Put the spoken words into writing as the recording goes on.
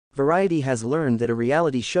Variety has learned that a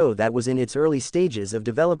reality show that was in its early stages of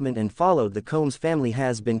development and followed the Combs family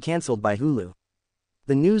has been cancelled by Hulu.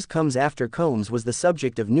 The news comes after Combs was the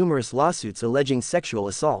subject of numerous lawsuits alleging sexual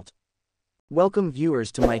assault. Welcome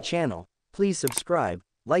viewers to my channel. Please subscribe,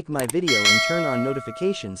 like my video and turn on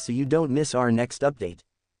notifications so you don't miss our next update.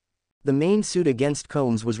 The main suit against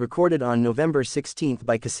Combs was recorded on November 16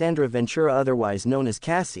 by Cassie Ventura, otherwise known as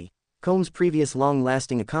Cassie, Combs' previous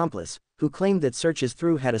long-lasting accomplice, who claimed that Searches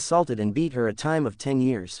Through had assaulted and beat her a time of 10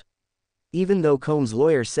 years. Even though Combs'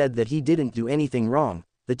 lawyer said that he didn't do anything wrong,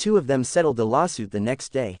 the two of them settled the lawsuit the next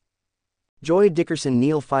day. Joy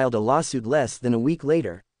Dickerson-Neal filed a lawsuit less than a week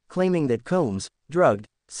later, claiming that Combs drugged,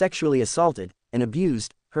 sexually assaulted, and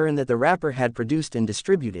abused her and that the rapper had produced and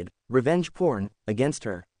distributed revenge porn against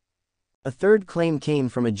her. A third claim came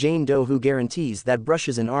from a Jane Doe who guarantees that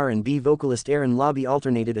Brush's and R&B vocalist Aaron Lobby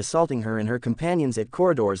alternated assaulting her and her companions at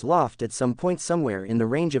Corridor's loft at some point somewhere in the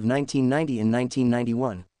range of 1990 and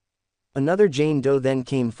 1991. Another Jane Doe then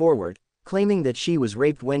came forward, claiming that she was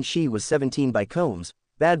raped when she was 17 by Combs,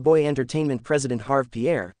 Bad Boy Entertainment president Harve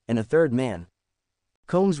Pierre, and a third man.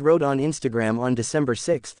 Combs wrote on Instagram on December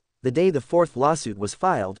 6, the day the fourth lawsuit was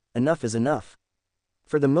filed, "Enough is enough.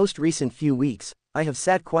 For the most recent few weeks, I have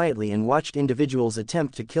sat quietly and watched individuals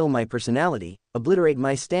attempt to kill my personality, obliterate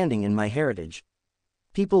my standing and my heritage.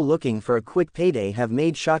 People looking for a quick payday have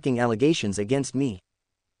made shocking allegations against me.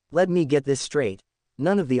 Let me get this straight.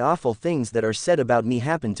 None of the awful things that are said about me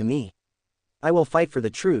happened to me. I will fight for the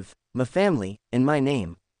truth, my family, and my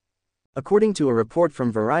name." According to a report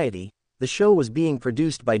from Variety, the show was being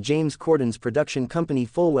produced by James Corden's production company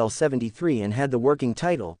Fulwell 73 and had the working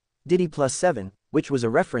title, Diddy Plus 7, which was a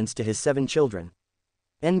reference to his 7 children.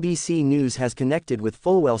 NBC News has connected with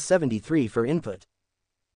Fulwell 73 for input.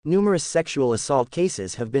 Numerous sexual assault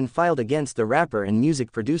cases have been filed against the rapper and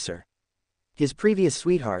music producer. His previous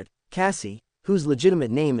sweetheart, Cassie, whose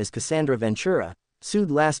legitimate name is Cassie Ventura,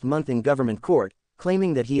 sued last month in government court,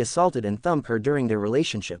 claiming that he assaulted and thumped her during their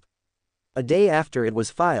relationship. A day after it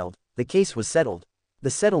was filed, the case was settled.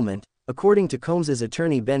 The settlement, according to Combs'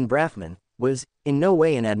 attorney Ben Brafman, was in no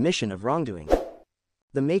way an admission of wrongdoing.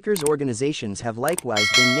 The makers' organizations have likewise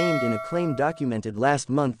been named in a claim documented last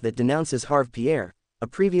month that denounces Harve Pierre, a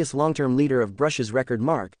previous long-term leader of Brush's record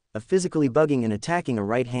Mark, of physically bugging and attacking a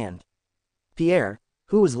right hand. Pierre,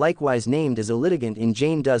 who was likewise named as a litigant in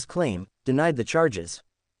Jane Doe's claim, denied the charges.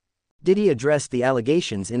 Diddy addressed the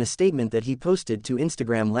allegations in a statement that he posted to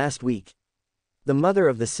Instagram last week. The mother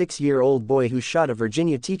of the 6-year-old boy who shot a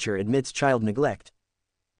Virginia teacher admits child neglect.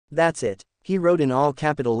 "That's it," he wrote in all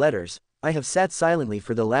capital letters. "I have sat silently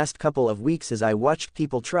for the last couple of weeks as I watched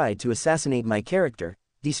people try to assassinate my character,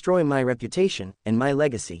 destroy my reputation, and my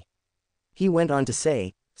legacy." He went on to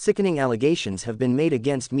say, "Sickening allegations have been made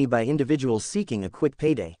against me by individuals seeking a quick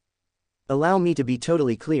payday. Allow me to be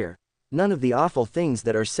totally clear. None of the awful things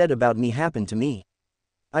that are said about me happened to me.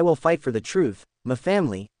 I will fight for the truth, my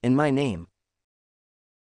family, and my name."